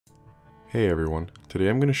Hey everyone, today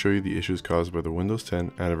I'm going to show you the issues caused by the Windows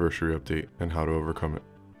 10 anniversary update and how to overcome it.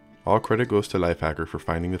 All credit goes to Lifehacker for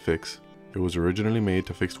finding the fix. It was originally made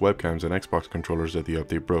to fix webcams and Xbox controllers that the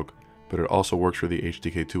update broke, but it also works for the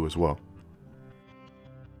HDK2 as well.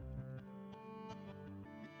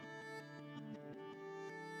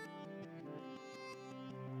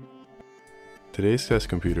 Today's test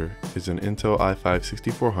computer is an Intel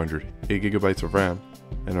i5-6400, 8GB of RAM,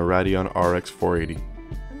 and a Radeon RX 480.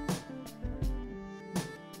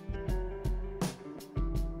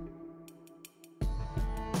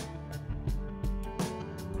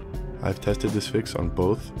 I've tested this fix on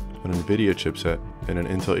both an Nvidia chipset and an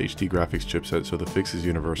Intel HD graphics chipset, so the fix is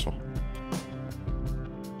universal.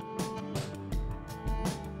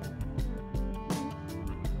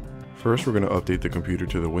 First, we're going to update the computer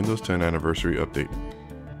to the Windows 10 anniversary update.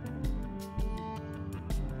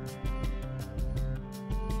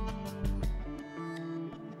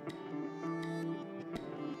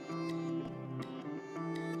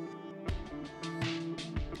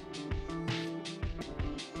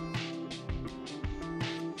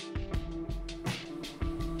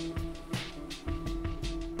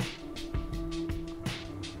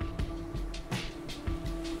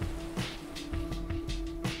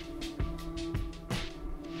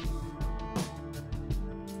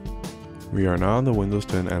 We are now on the Windows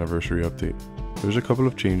 10 anniversary update. There's a couple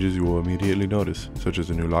of changes you will immediately notice, such as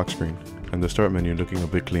a new lock screen, and the start menu looking a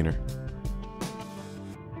bit cleaner.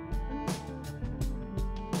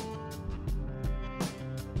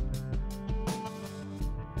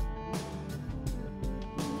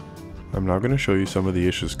 I'm now going to show you some of the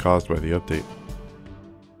issues caused by the update.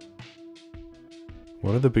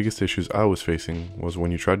 One of the biggest issues I was facing was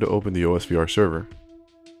when you tried to open the OSVR server,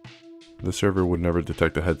 the server would never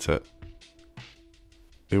detect a headset.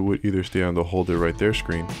 It would either stay on the hold it right there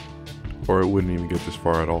screen, or it wouldn't even get this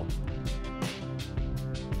far at all.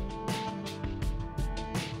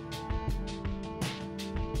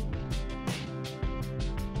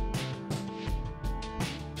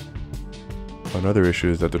 Another issue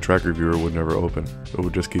is that the tracker viewer would never open. It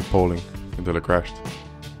would just keep polling until it crashed.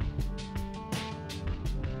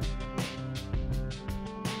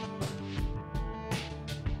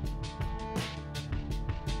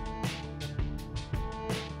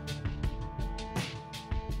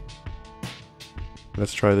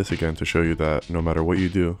 Let's try this again to show you that no matter what you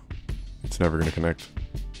do, it's never going to connect.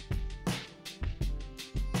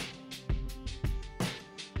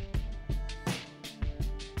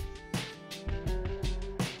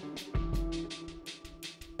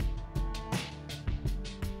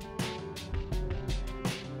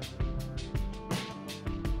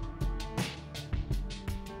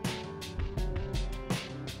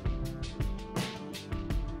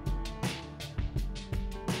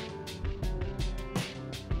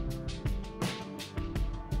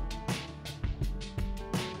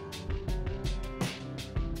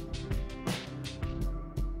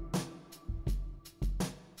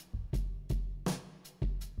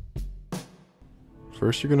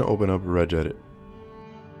 First, you're going to open up Regedit.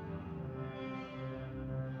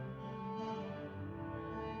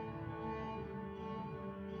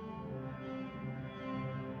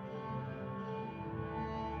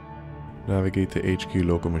 Navigate to HQ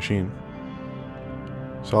Local Machine,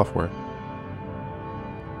 Software,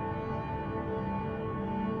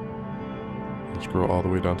 and scroll all the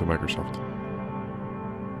way down to Microsoft.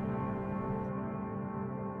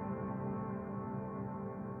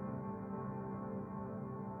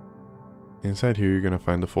 Inside here, you're going to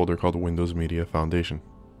find the folder called Windows Media Foundation.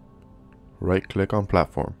 Right-click on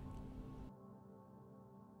Platform.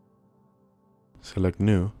 Select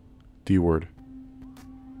New, DWORD.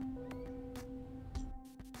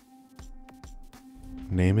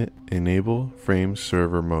 Name it Enable Frame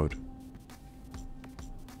Server Mode.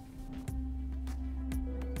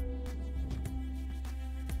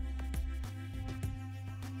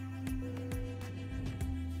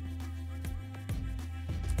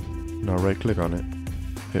 Now right click on it,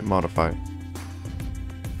 hit modify,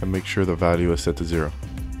 and make sure the value is set to 0.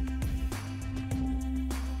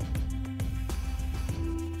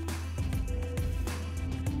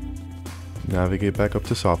 Navigate back up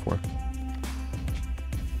to software,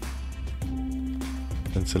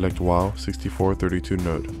 and select WoW 6432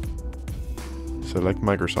 node. Select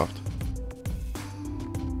Microsoft.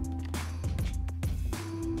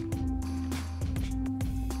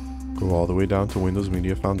 Go all the way down to Windows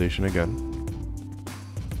Media Foundation again.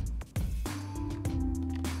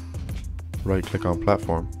 Right click on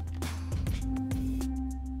Platform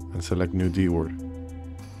and select New DWORD.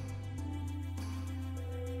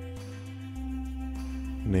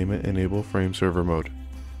 Name it Enable Frame Server Mode.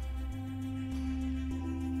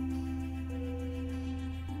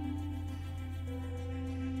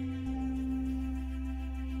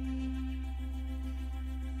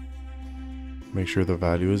 Make sure the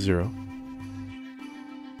value is 0.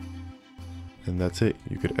 And that's it,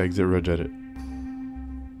 you could exit Regedit.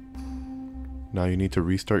 Now you need to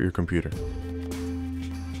restart your computer.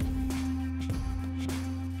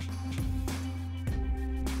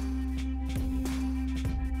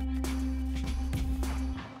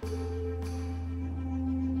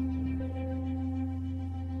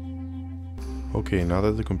 Okay, now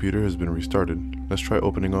that the computer has been restarted, let's try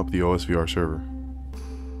opening up the OSVR server.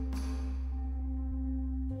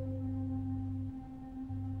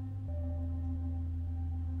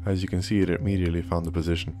 As you can see, it immediately found the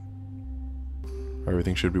position.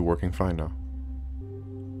 Everything should be working fine now.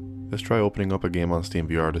 Let's try opening up a game on Steam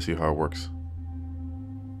VR to see how it works.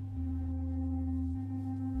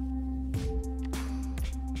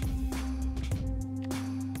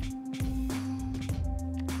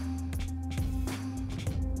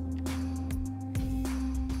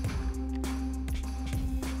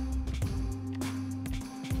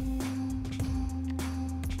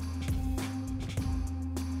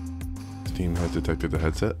 Steam has detected the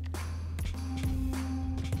headset.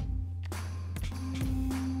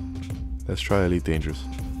 Let's try Elite Dangerous.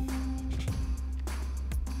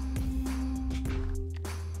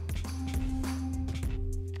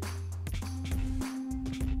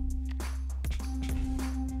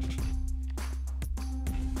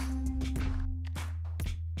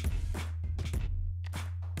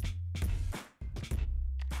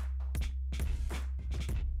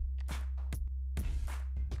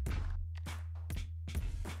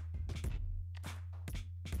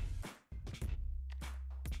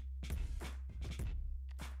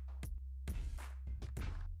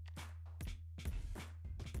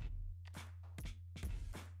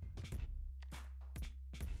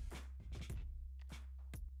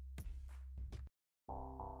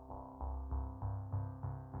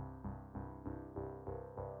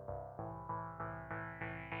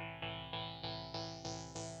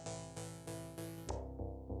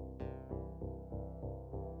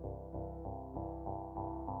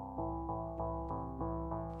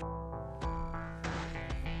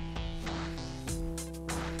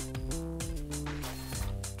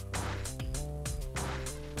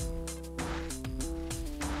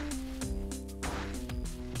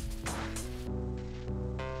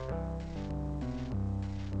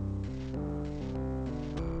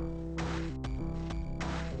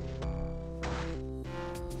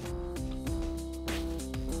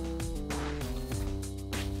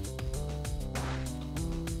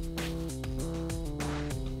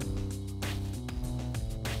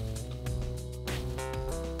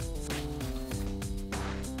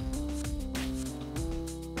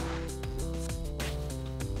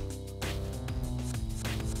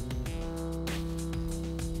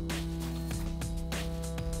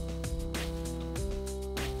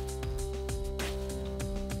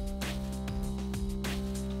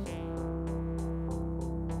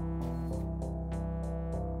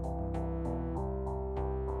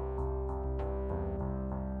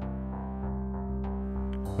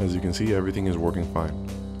 As you can see, everything is working fine.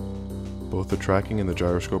 Both the tracking and the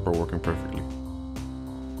gyroscope are working perfectly.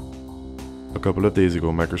 A couple of days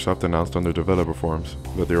ago, Microsoft announced on their developer forums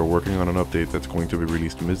that they are working on an update that's going to be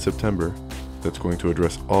released mid-September that's going to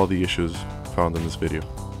address all the issues found in this video.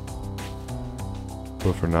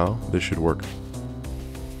 But for now, this should work.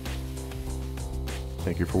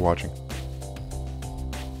 Thank you for watching.